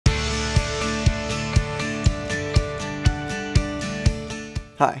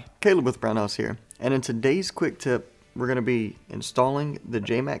Hi, Caleb with Brownells here, and in today's quick tip, we're going to be installing the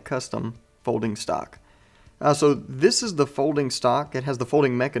JMAC Custom Folding Stock. So this is the folding stock. It has the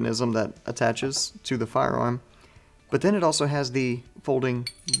folding mechanism that attaches to the firearm, but then it also has the folding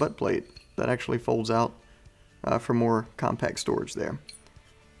butt plate that actually folds out for more compact storage there.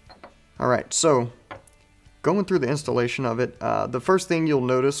 Alright, so going through the installation of it, the first thing you'll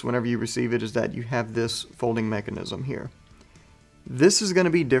notice whenever you receive it is that you have this folding mechanism here. This is going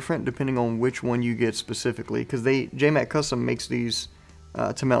to be different depending on which one you get specifically, because JMAC Custom makes these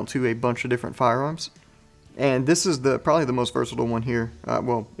to mount to a bunch of different firearms, and this is probably the most versatile one here.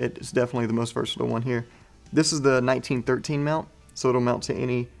 Well, it's definitely the most versatile one here. This is the 1913 mount, so it'll mount to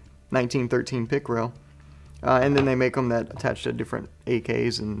any 1913 pick rail, and then they make them that attach to different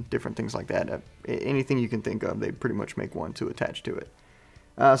AKs and different things like that. Anything you can think of, they pretty much make one to attach to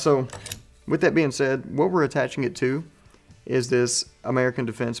it. So with that being said, what we're attaching it to is this American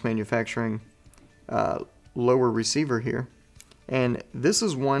Defense Manufacturing lower receiver here, and this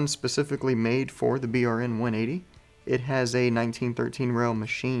is one specifically made for the BRN 180. It has a 1913 rail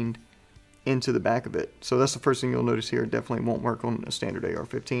machined into the back of it, so that's the first thing you'll notice here. It definitely won't work on a standard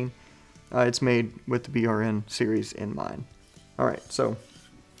AR-15. It's made with the BRN series in mind. Alright, so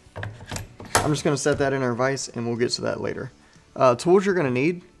I'm just going to set that in our vise and we'll get to that later. Tools you're going to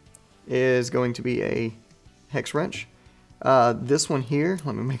need is going to be a hex wrench. This one here,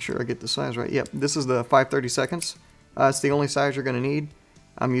 let me make sure I get the size right. Yep, this is the 5/32. It's the only size you're going to need.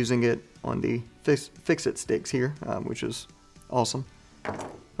 I'm using it on the fix-it sticks here, which is awesome.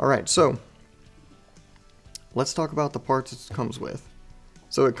 Alright, so let's talk about the parts it comes with.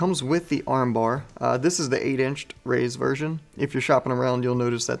 So it comes with the arm bar. This is the 8-inch raised version. If you're shopping around, you'll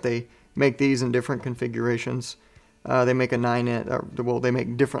notice that they make these in different configurations. They make a 9-inch, well, they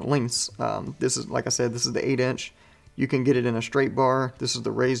make different lengths. This is, like I said, this is the 8-inch. You can get it in a straight bar. This is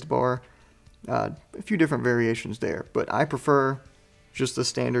the raised bar. A few different variations there, but I prefer just the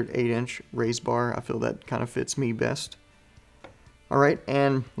standard 8-inch raised bar. I feel that kind of fits me best. Alright,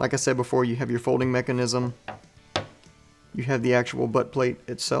 and like I said before, you have your folding mechanism. You have the actual butt plate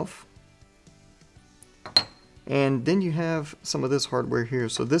itself. And then you have some of this hardware here.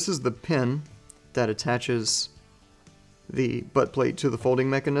 So this is the pin that attaches the butt plate to the folding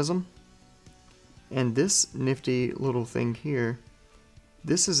mechanism. And this nifty little thing here,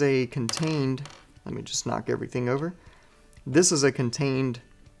 this is a contained, let me just knock everything over. This is a contained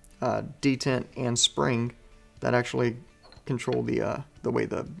detent and spring that actually control the way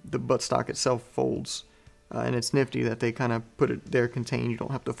the buttstock itself folds. And it's nifty that they kind of put it there contained. You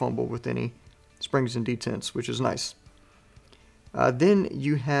don't have to fumble with any springs and detents, which is nice. Then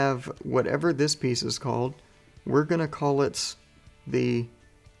you have whatever this piece is called. We're going to call it the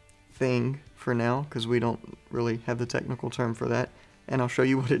thing for now, because we don't really have the technical term for that, and I'll show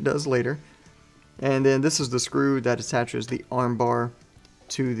you what it does later. And then this is the screw that attaches the arm bar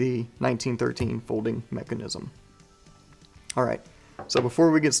to the 1913 folding mechanism. Alright, so before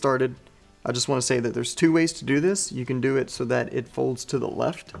we get started, I just want to say that there's two ways to do this. You can do it so that it folds to the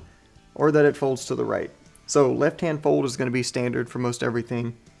left, or that it folds to the right. So left hand fold is going to be standard for most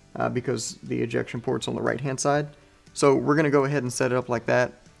everything, because the ejection port's on the right hand side. So we're going to go ahead and set it up like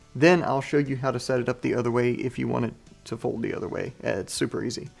that. Then I'll show you how to set it up the other way if you want it to fold the other way. It's super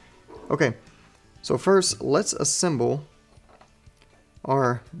easy. Okay, so first let's assemble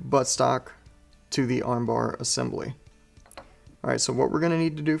our buttstock to the armbar assembly. Alright, so what we're going to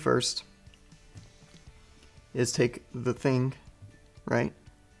need to do first is take the thing, right?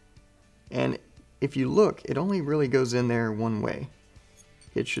 And if you look, it only really goes in there one way.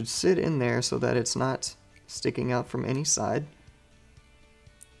 It should sit in there so that it's not sticking out from any side.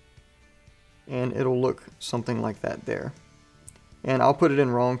 And it'll look something like that there. And I'll put it in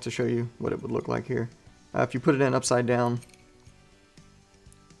wrong to show you what it would look like here. If you put it in upside down,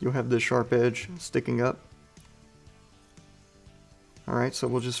 you'll have this sharp edge sticking up. Alright, so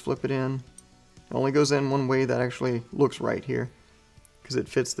we'll just flip it in. It only goes in one way. That actually looks right here, because it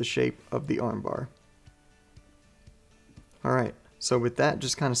fits the shape of the arm bar. Alright, so with that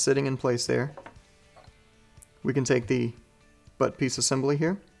just kind of sitting in place there, we can take the butt piece assembly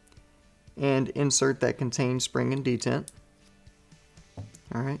here and insert that contained spring and detent.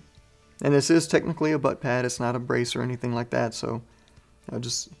 Alright, and this is technically a butt pad, it's not a brace or anything like that, so I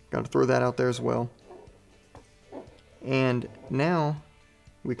just got to throw that out there as well. And now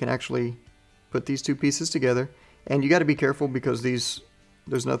we can actually put these two pieces together, and you got to be careful because there's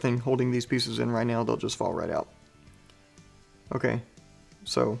nothing holding these pieces in right now, they'll just fall right out. Okay,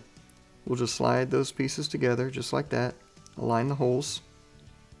 so we'll just slide those pieces together just like that, align the holes,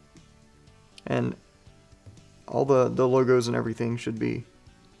 and all the logos and everything should be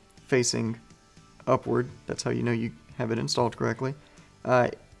facing upward. That's how you know you have it installed correctly.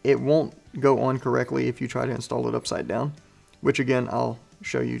 It won't go on correctly if you try to install it upside down, which again I'll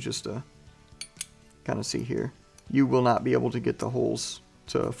show you just to kind of see here. You will not be able to get the holes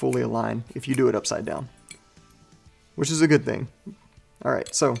to fully align if you do it upside down, which is a good thing.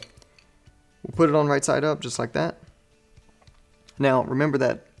 Alright, so we'll put it on right side up just like that. Now remember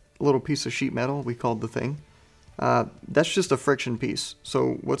that little piece of sheet metal we called the thing? That's just a friction piece.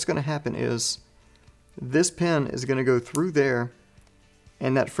 So what's going to happen is this pin is going to go through there,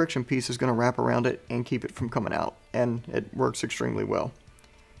 and that friction piece is going to wrap around it and keep it from coming out, and it works extremely well.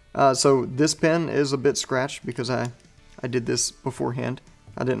 So this pin is a bit scratched because I did this beforehand.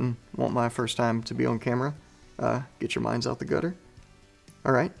 I didn't want my first time to be on camera. Get your minds out the gutter.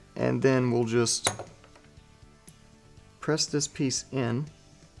 Alright, and then we'll just press this piece in.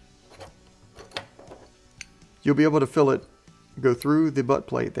 You'll be able to feel it go through the butt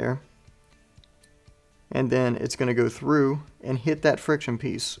plate there, and then it's going to go through and hit that friction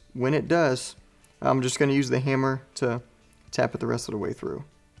piece. When it does, I'm just going to use the hammer to tap it the rest of the way through.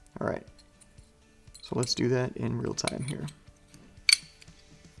 Alright, so let's do that in real time here.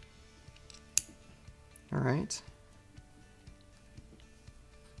 Alright,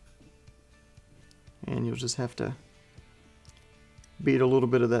 and you'll just have to beat a little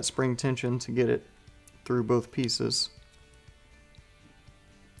bit of that spring tension to get it through both pieces.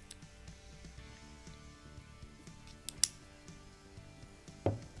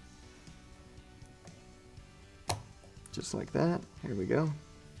 Just like that. Here we go.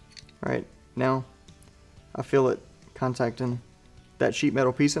 Alright, now I feel it contacting that sheet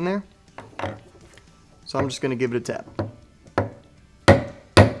metal piece in there. So I'm just going to give it a tap.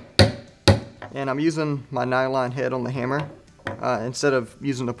 And I'm using my nylon head on the hammer. Instead of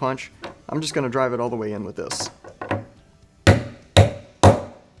using a punch, I'm just going to drive it all the way in with this.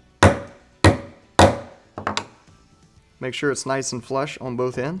 Make sure it's nice and flush on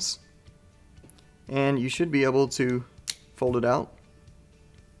both ends. And you should be able to fold it out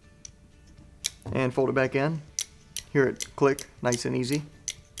and fold it back in. Hear it click nice and easy.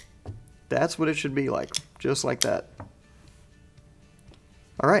 That's what it should be like, just like that.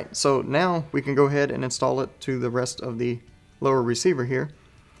 Alright, so now we can go ahead and install it to the rest of the lower receiver here.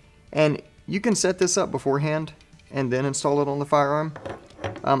 And you can set this up beforehand and then install it on the firearm.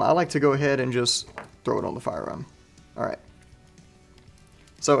 I like to go ahead and just throw it on the firearm. Alright.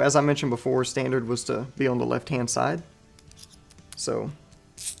 So as I mentioned before, standard was to be on the left-hand side. So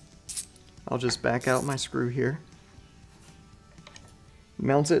I'll just back out my screw here.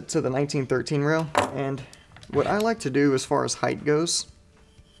 Mount it to the 1913 rail, and what I like to do as far as height goes,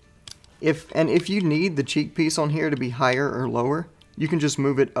 if you need the cheek piece on here to be higher or lower, you can just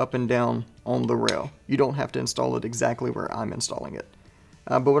move it up and down on the rail. You don't have to install it exactly where I'm installing it.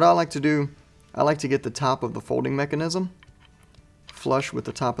 But what I like to do, I like to get the top of the folding mechanism flush with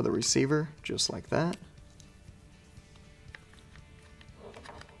the top of the receiver, just like that.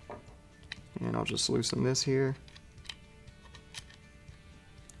 And I'll just loosen this here.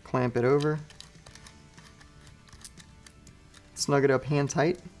 Clamp it over. Snug it up hand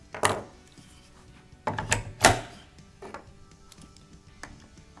tight.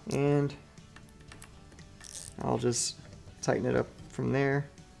 And I'll just tighten it up from there,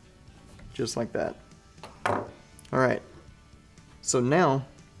 just like that. Alright, so now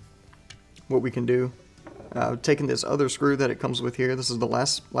what we can do, taking this other screw that it comes with here, this is the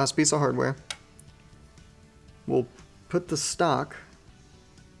last piece of hardware, we'll put the stock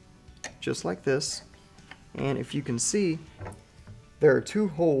just like this, and if you can see, there are two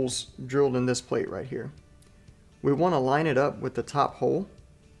holes drilled in this plate right here. We want to line it up with the top hole,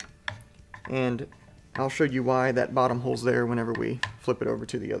 and I'll show you why that bottom hole's there whenever we flip it over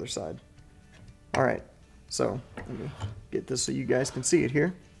to the other side. Alright, so let me get this so you guys can see it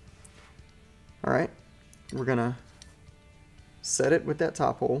here. Alright, we're gonna set it with that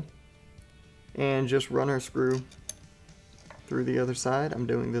top hole and just run our screw through the other side. I'm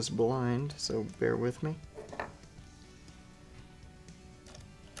doing this blind, so bear with me.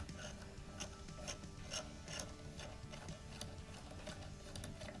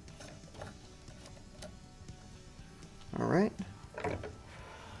 Alright,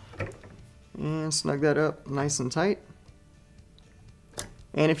 and snug that up nice and tight.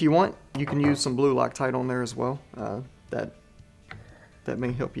 And if you want, you can use some blue Loctite on there as well. That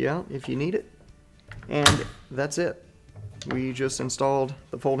may help you out if you need it. And that's it. We just installed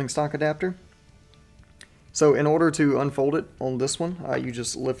the folding stock adapter. So in order to unfold it on this one, you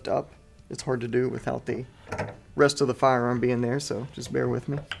just lift up. It's hard to do without the rest of the firearm being there, so just bear with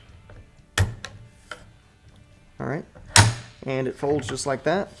me. Alright, and it folds just like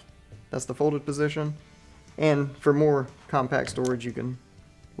that. That's the folded position. And for more compact storage, you can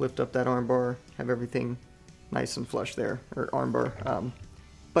lift up that arm bar, have everything nice and flush there, or arm bar,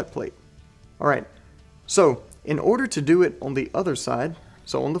 butt plate. All right, so in order to do it on the other side,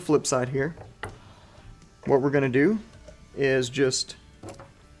 so on the flip side here, what we're gonna do is just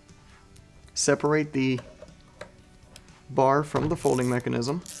separate the bar from the folding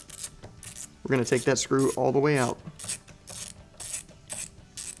mechanism. We're gonna take that screw all the way out.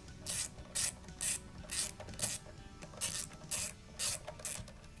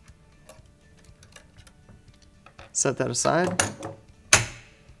 Set that aside.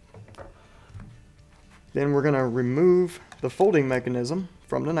 Then we're going to remove the folding mechanism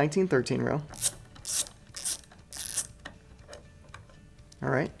from the 1913 rail.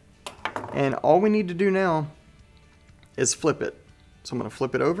 Alright. And all we need to do now is flip it. So I'm going to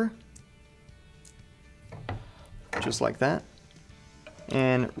flip it over. Just like that.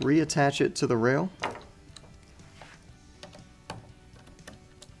 And reattach it to the rail.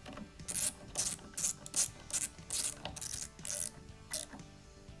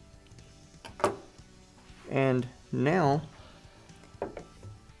 And now,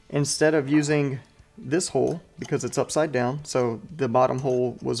 instead of using this hole, because it's upside down, so the bottom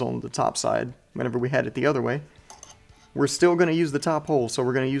hole was on the top side whenever we had it the other way, we're still going to use the top hole. So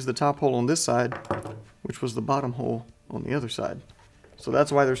we're going to use the top hole on this side, which was the bottom hole on the other side. So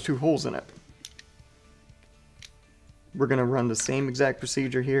that's why there's two holes in it. We're going to run the same exact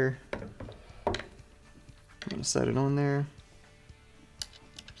procedure here. I'm going to set it on there.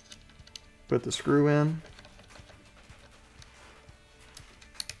 Put the screw in.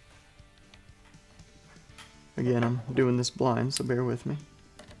 Again, I'm doing this blind, so bear with me.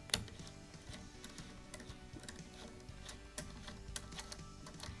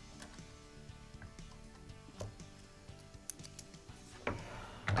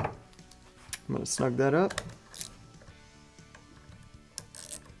 I'm going to snug that up.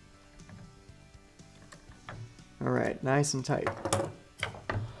 Alright, nice and tight.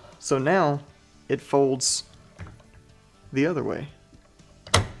 So now it folds the other way.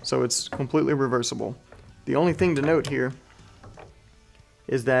 So it's completely reversible. The only thing to note here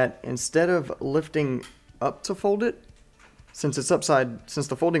is that instead of lifting up to fold it, since it's upside, since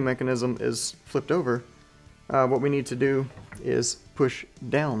the folding mechanism is flipped over, what we need to do is push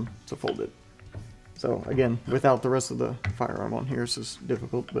down to fold it. So again, without the rest of the firearm on here, this is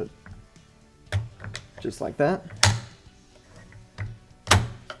difficult, but just like that.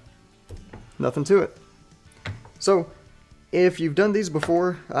 Nothing to it. So if you've done these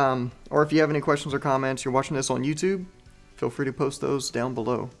before, or if you have any questions or comments, you're watching this on YouTube, feel free to post those down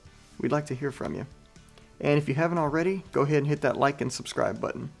below. We'd like to hear from you. And if you haven't already, go ahead and hit that like and subscribe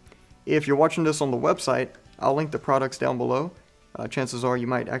button. If you're watching this on the website, I'll link the products down below. Chances are you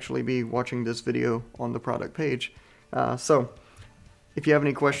might actually be watching this video on the product page. So if you have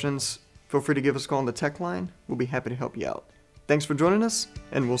any questions, feel free to give us a call on the tech line. We'll be happy to help you out. Thanks for joining us,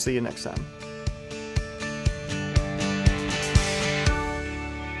 and we'll see you next time.